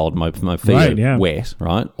freezing cold. My feet are wet,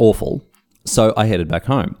 right? Awful. So I headed back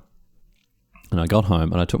home. And I got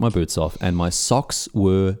home and I took my boots off and my socks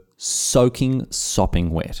were sopping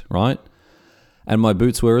wet, right? And my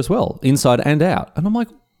boots were as well, inside and out. And I'm like,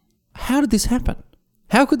 how did this happen?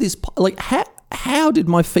 How could this, how did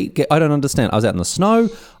my feet get, I don't understand. I was out in the snow.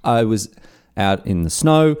 I was out in the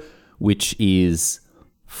snow, which is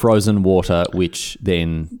frozen water, which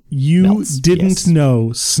then melts. Didn't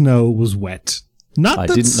know snow was wet. Not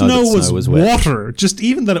that snow was water, just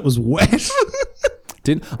even that it was wet.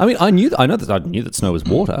 I knew that snow was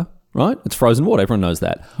water, right? It's frozen water. Everyone knows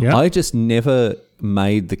that. Yeah. I just never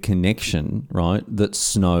made the connection, right, that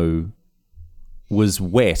snow was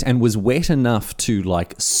wet and was wet enough to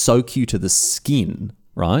like soak you to the skin,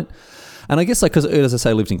 right? And I guess like because as I say,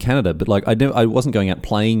 I lived in Canada, but like I wasn't going out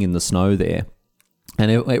playing in the snow there.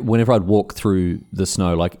 And whenever I'd walk through the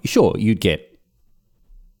snow, like sure you'd get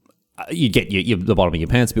the bottom of your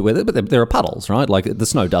pants a bit wet, but there are puddles, right? Like the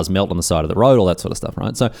snow does melt on the side of the road, all that sort of stuff,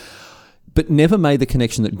 right? So, but never made the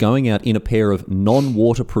connection that going out in a pair of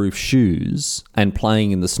non-waterproof shoes and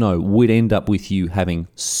playing in the snow would end up with you having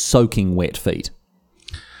soaking wet feet.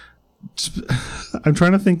 I'm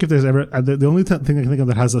trying to think if there's ever the only thing I can think of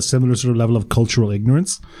that has a similar sort of level of cultural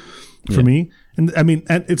ignorance for me, and I mean,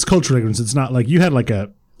 and it's cultural ignorance. It's not like you had like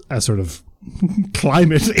a sort of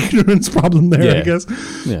climate ignorance problem there. I guess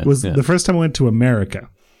was the first time I went to America.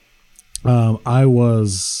 I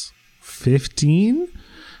was 15,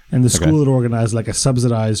 and the school had organized like a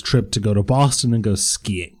subsidized trip to go to Boston and go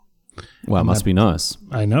skiing. Well, it must be nice.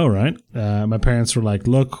 I know, right? My parents were like,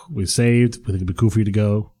 look, we saved. We think it'd be cool for you to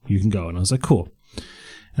go. You can go. And I was like, cool.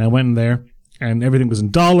 And I went in there, and everything was in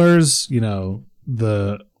dollars. You know,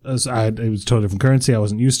 it was a totally different currency. I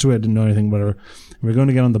wasn't used to it. I didn't know anything, whatever. We were going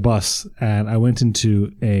to get on the bus, and I went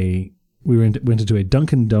into a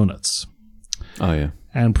Dunkin' Donuts. Oh, yeah.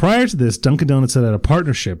 And prior to this, Dunkin' Donuts had a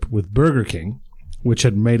partnership with Burger King, which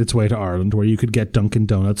had made its way to Ireland, where you could get Dunkin'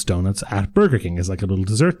 Donuts at Burger King as like a little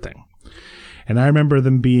dessert thing. And I remember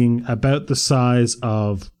them being about the size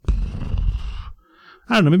of,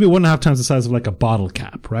 I don't know, maybe 1.5 times the size of like a bottle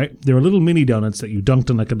cap, right? They were little mini donuts that you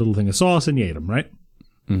dunked in like a little thing of sauce and you ate them, right?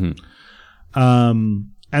 Mm-hmm.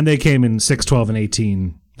 And they came in 6, 12, and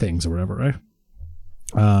 18 things or whatever, right?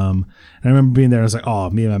 And I remember being there. I was like, "Oh,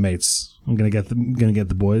 me and my mates, I'm gonna get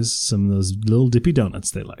the boys some of those little dippy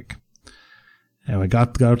donuts they like." And I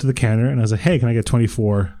got up to the counter and I was like, "Hey, can I get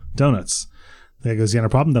 24 donuts?" The guy goes, "Yeah, no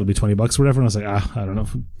problem. That'll be $20 or whatever." And I was like, "I don't know,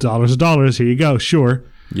 dollars are dollars. Here you go, sure."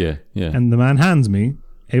 Yeah. And the man hands me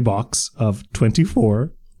a box of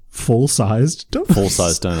 24 full-sized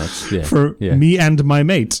donuts. Yeah. For me and my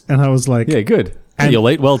mate, and I was like, "Yeah, good. You'll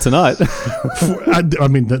eat well tonight." I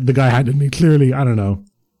mean, the guy handed me clearly, I don't know,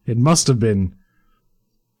 it must have been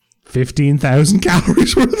 15,000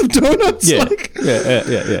 calories worth of donuts. Yeah.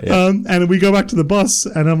 Yeah. And we go back to the bus,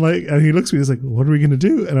 and I'm like, and he looks at me, he's like, "What are we gonna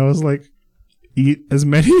do?" And I was like, "Eat as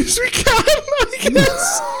many as we can."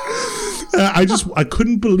 I guess. I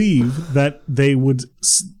couldn't believe that it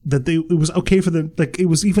was okay for them, like it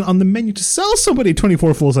was even on the menu to sell somebody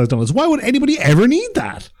 24 full-size donuts. Why would anybody ever need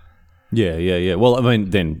that? Yeah. Well, I mean,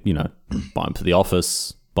 then, buy them for the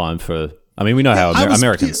office, buy them for... I mean, we know how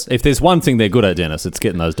Americans... If there's one thing they're good at, Dennis, it's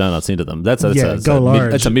getting those donuts into them. That's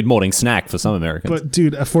a mid-morning snack for some Americans. But,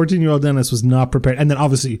 dude, a 14-year-old Dennis was not prepared. And then,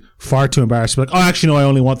 obviously, far too embarrassed to be like, "Oh, actually, no, I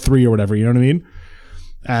only want 3 or whatever." You know what I mean?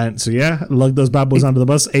 And so, yeah, lugged those bad boys onto the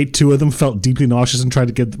bus, ate 2 of them, felt deeply nauseous, and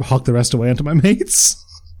tried to hawk the rest away onto my mates.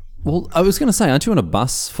 Well, I was going to say, aren't you on a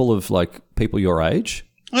bus full of, like, people your age?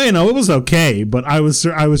 It was okay, but I was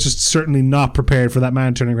just certainly not prepared for that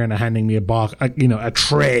man turning around and handing me a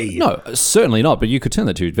tray. No, certainly not. But you could turn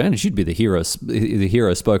that to your advantage. You'd be the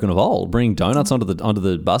hero spoken of old, bringing donuts onto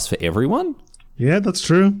the bus for everyone. Yeah, that's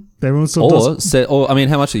true. Everyone still does. I mean,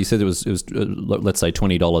 how much? You said it was let's say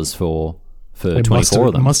 $20 for 24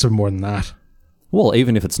 of them. It must have more than that. Well,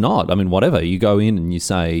 even if it's not, I mean, whatever. You go in and you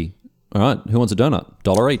say, all right, who wants a donut?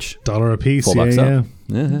 $1 each. $1 a piece. $4 up.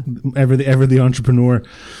 Yeah. Ever the entrepreneur.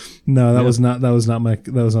 No, that was not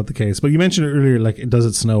the case. But you mentioned earlier, like, does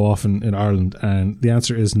it snow often in Ireland? And the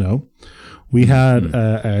answer is no. We had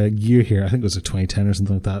a year here, I think it was like 2010 or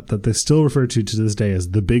something like that they still refer to this day as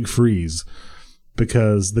the Big Freeze,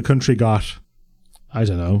 because the country got, I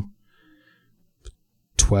don't know,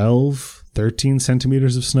 12, 13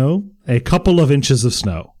 centimeters of snow, a couple of inches of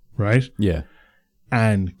snow, right? Yeah.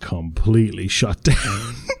 And completely shut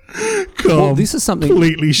down. This is something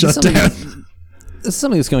completely shut down. This is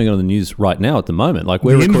something that's going on in the news right now at the moment. Like,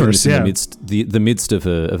 we're recording this in the midst of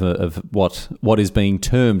what is being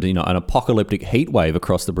termed, an apocalyptic heat wave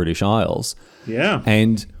across the British Isles. Yeah.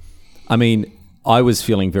 And I mean, I was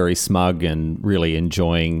feeling very smug and really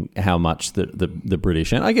enjoying how much the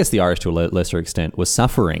British, and I guess the Irish to a lesser extent, were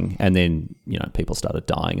suffering. And then, people started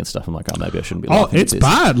dying and stuff. I'm like, maybe I shouldn't be laughing at this. It's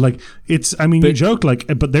bad. Like, you joke, like,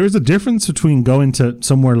 but there is a difference between going to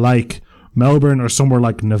somewhere like Melbourne or somewhere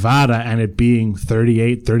like Nevada and it being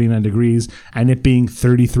 38, 39 degrees and it being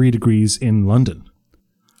 33 degrees in London.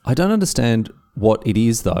 I don't understand what it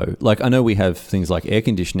is, though. Like, I know we have things like air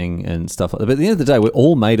conditioning and stuff like that, but at the end of the day, we're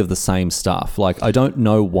all made of the same stuff. Like, I don't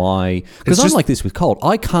know why, because I'm like this with cold.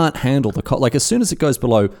 I can't handle the cold. Like, as soon as it goes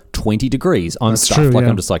below 20 degrees, I'm stuffed. True, like, yeah.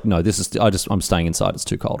 I'm just like, no, I'm staying inside. It's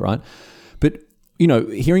too cold, right? But,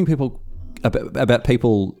 hearing people about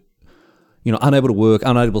people, unable to work,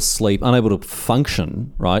 unable to sleep, unable to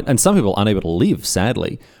function, right? And some people unable to live,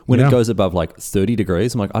 sadly, when it goes above like 30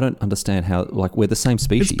 degrees. I'm like, I don't understand how, like, we're the same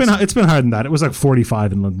species. It's been higher than that. It was like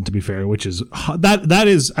 45 in London, to be fair, which is, that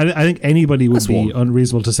is, I think anybody would be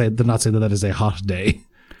unreasonable to not say that is a hot day.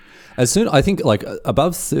 I think like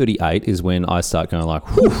above 38 is when I start going like,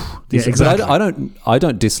 whew. Exactly. But I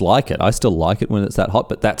don't dislike it. I still like it when it's that hot,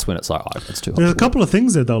 but that's when it's like, it's too hot. There's a couple of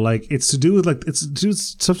things there though. Like, it's to do with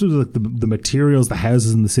stuff to do with like the materials the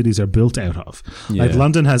houses in the cities are built out of. Yeah. Like,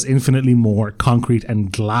 London has infinitely more concrete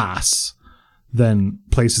and glass than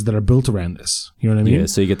places that are built around this. You know what I mean? Yeah,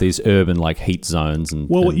 so you get these urban like heat zones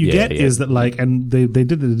what you get is that, like, and they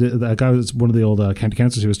did a guy was one of the old county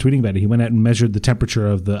councillors who was tweeting about it. He went out and measured the temperature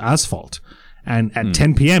of the asphalt, and at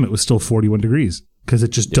 10 p.m. it was still 41 degrees because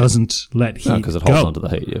it just doesn't let heat go. Because it holds onto the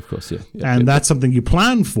heat, of course, and that's something you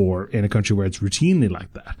plan for in a country where it's routinely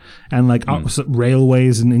like that. And like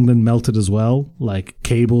railways in England melted as well, like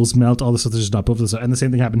cables melt, all this stuff that's just not above this. And the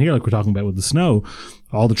same thing happened here, like we're talking about with the snow.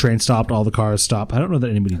 All the trains stopped, all the cars stopped. I don't know that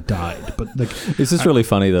anybody died, but like, it's just really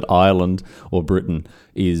funny that Ireland or Britain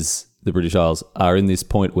the British Isles are in this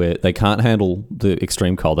point where they can't handle the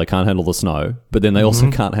extreme cold, they can't handle the snow, but then they also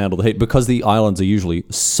can't handle the heat because the islands are usually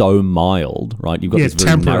so mild, right? You've got this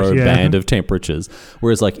very narrow band of temperatures.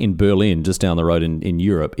 Whereas like in Berlin, just down the road in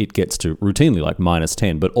Europe, it gets to routinely like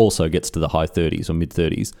 -10, but also gets to the high 30s or mid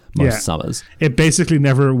 30s most summers. It basically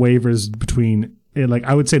never wavers between, like,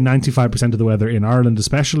 I would say 95% of the weather in Ireland,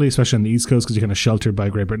 especially on the East Coast, because you're kind of sheltered by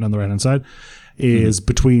Great Britain on the right-hand side, is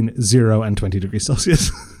between 0 and 20 degrees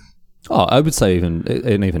Celsius. Oh, I would say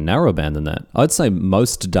an even narrower band than that. I'd say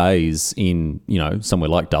most days in, somewhere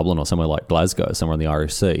like Dublin or somewhere like Glasgow, somewhere on the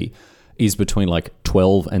Irish Sea, is between like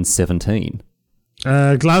 12 and 17.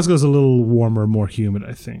 Glasgow's a little warmer, more humid,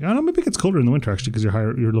 I think. I don't know, maybe it gets colder in the winter actually because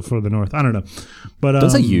you're a little further north. I don't know. But don't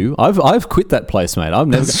say you. I've quit that place, mate. I've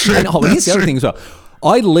never. That's true. And, here's the other thing as well.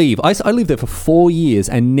 I lived there for 4 years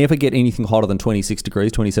and never get anything hotter than 26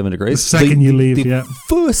 degrees, 27 degrees. The second you leave, the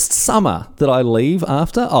first summer that I leave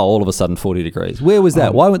after, all of a sudden 40 degrees. Where was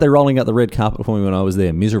that? Why weren't they rolling out the red carpet for me when I was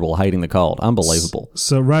there? Miserable, hating the cold. Unbelievable.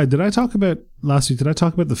 So, right, did I talk about last week? Did I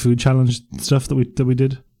talk about the food challenge stuff that we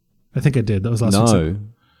did? I think I did. That was last week.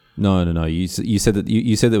 No. You said that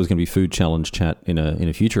you said there was going to be food challenge chat in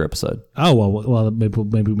a future episode. Oh well,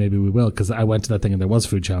 maybe we will, because I went to that thing and there was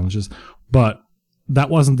food challenges, but that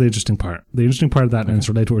wasn't the interesting part. The interesting part of that, and it's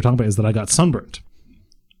related to what we're talking about, is that I got sunburnt.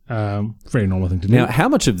 Very normal thing to do. Now, how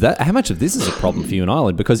much of this is a problem for you in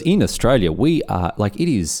Ireland? Because in Australia, we are like, it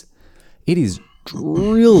is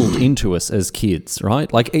drilled into us as kids,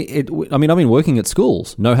 right? Like, I mean, I've been working at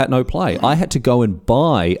schools, no hat, no play. I had to go and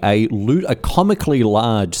buy a comically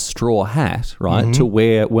large straw hat, right, to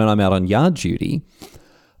wear when I'm out on yard duty.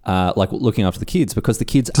 like looking after the kids, because the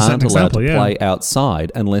kids set an aren't allowed to example, yeah. play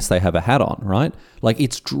outside unless they have a hat on, right? Like,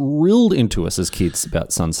 it's drilled into us as kids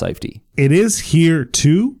about sun safety. It is here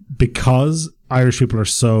too, because Irish people are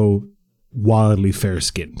so wildly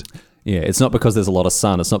fair-skinned. Yeah, it's not because there's a lot of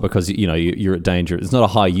sun. It's not because you're at danger. It's not a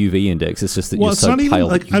high UV index. It's just that you're so pale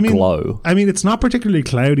that you glow. I mean, it's not particularly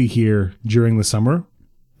cloudy here during the summer,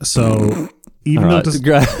 so even though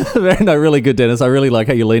no, really good, Dennis. I really like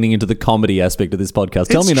how you're leaning into the comedy aspect of this podcast.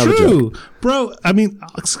 Tell me another joke, bro. I mean,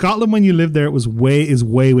 Scotland, when you lived there, is way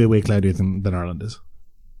cloudier than Ireland is.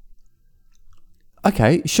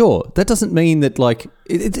 Okay, sure. That doesn't mean that, like,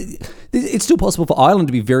 it's still possible for Ireland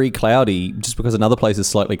to be very cloudy just because another place is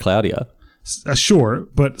slightly cloudier. Sure,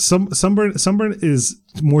 but sunburn is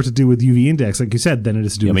more to do with UV index, like you said, than it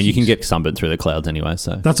is to do with you heat. can get sunburnt through the clouds anyway,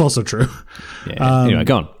 so. That's also true. Yeah. Anyway,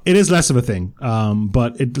 go on. It is less of a thing,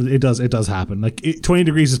 but it does happen. Like 20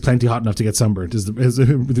 degrees is plenty hot enough to get sunburnt. Is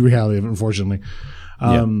the reality of it, unfortunately.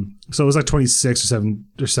 So it was like 26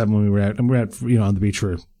 or 7 when we were out, and we were out on the beach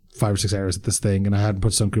for 5 or 6 hours at this thing, and I hadn't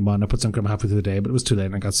put sun cream on. I put sun cream halfway through the day, but it was too late,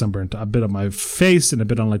 and I got sunburnt a bit on my face and a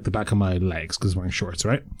bit on like the back of my legs because I was wearing shorts,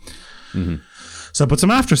 right? Mm-hmm. So I put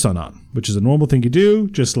some after sun on, which is a normal thing you do,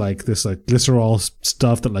 just like this like glycerol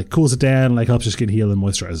stuff that like cools it down, like helps your skin heal and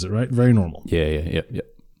moisturizes it, right? Very normal. Yeah.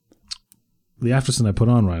 The after sun I put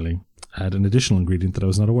on, Riley, had an additional ingredient that I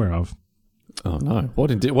was not aware of. Oh no!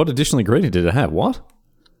 What additional ingredient did it have? What?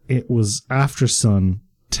 It was after sun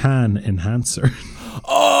tan enhancer.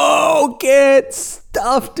 Oh, get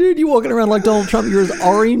stuffed, dude. You're walking around like Donald Trump. You're as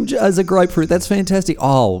orange as a grapefruit. That's fantastic.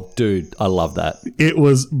 Oh, dude, I love that. It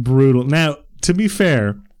was brutal. Now, to be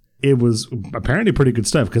fair, it was apparently pretty good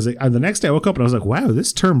stuff, because the next day I woke up and I was like, wow,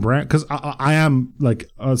 this turned brown, because I am like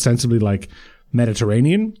ostensibly like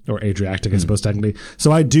Mediterranean or Adriatic, I suppose, technically.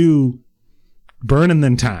 So I do burn and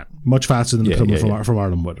then tan much faster than someone from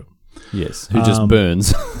Ireland would. Yes, who just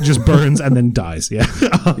burns. Just burns and then dies, yeah.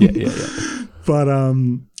 Yeah. But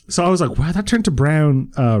so I was like, wow, that turned to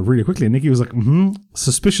brown really quickly. And Nikki was like,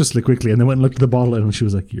 suspiciously quickly. And then went and looked at the bottle and she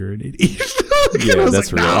was like, you're an idiot. Yeah,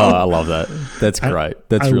 that's like, real. No. Oh, I love that. That's great.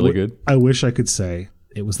 That's really good. I wish I could say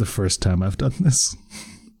it was the first time I've done this.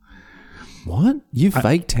 What? You've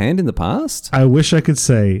fake tanned in the past? I wish I could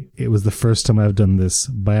say it was the first time I've done this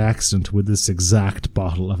by accident with this exact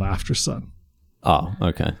bottle of After Sun. Oh,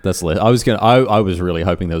 okay. That's less. I was really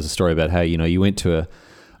hoping there was a story about how, you went to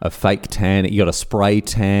a fake tan, you got a spray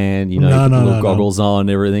tan, you put little goggles on,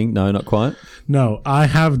 everything. No, not quite. No, I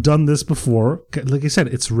have done this before. Like I said,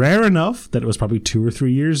 it's rare enough that it was probably 2 or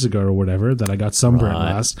 3 years ago or whatever that I got sunburned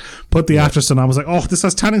last. Put the After Sun on. I was like, oh, this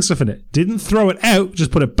has tanning stuff in it. Didn't throw it out.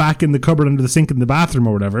 Just put it back in the cupboard under the sink in the bathroom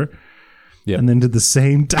or whatever. Yep. And then did the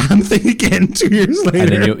same damn thing again 2 years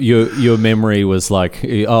later. And then your memory was like,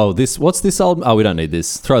 oh, what's this old? Oh, we don't need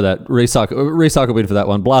this. Throw that. Recycle bin for that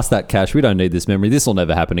one. Blast that cache. We don't need this memory. This will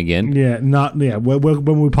never happen again. Yeah,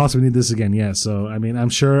 when we possibly need this again, yeah. So, I mean, I'm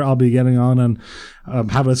sure I'll be getting on and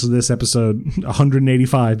have a listen to this episode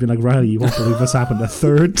 185, being like, Riley, you won't believe this happened a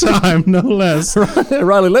third time, no less.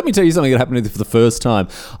 Riley, let me tell you something that happened to you for the first time.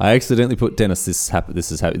 I accidentally put, Dennis, this happened.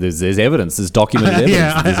 This is how there's evidence. There's documented evidence.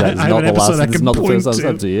 Yeah, this is not the last. This is not the first time it's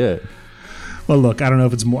happened to you. Yeah. Well, look, I don't know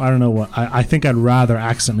if it's more. I don't know what. I think I'd rather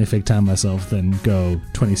accidentally fake tan myself than go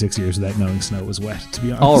 26 years without knowing snow was wet. To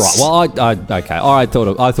be honest. All right. Well, okay. All right.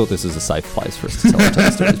 I thought this was a safe place for us to tell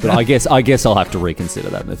our stories, but I guess I'll have to reconsider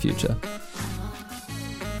that in the future.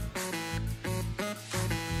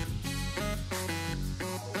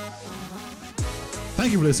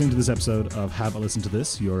 Thank you for listening to this episode of Have a Listen to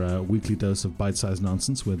This, your weekly dose of bite-sized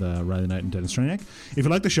nonsense with Riley Knight and Dennis Straniak. If you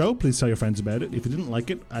like the show, please tell your friends about it. If you didn't like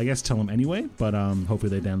it, I guess tell them anyway, but hopefully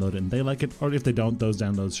they download it and they like it. Or if they don't, those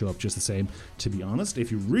downloads show up just the same, to be honest.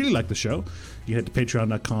 If you really like the show, you head to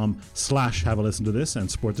patreon.com/Have a Listen to This and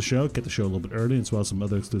support the show, get the show a little bit early, as well as some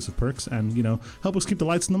other exclusive perks, and, help us keep the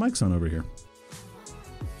lights and the mics on over here.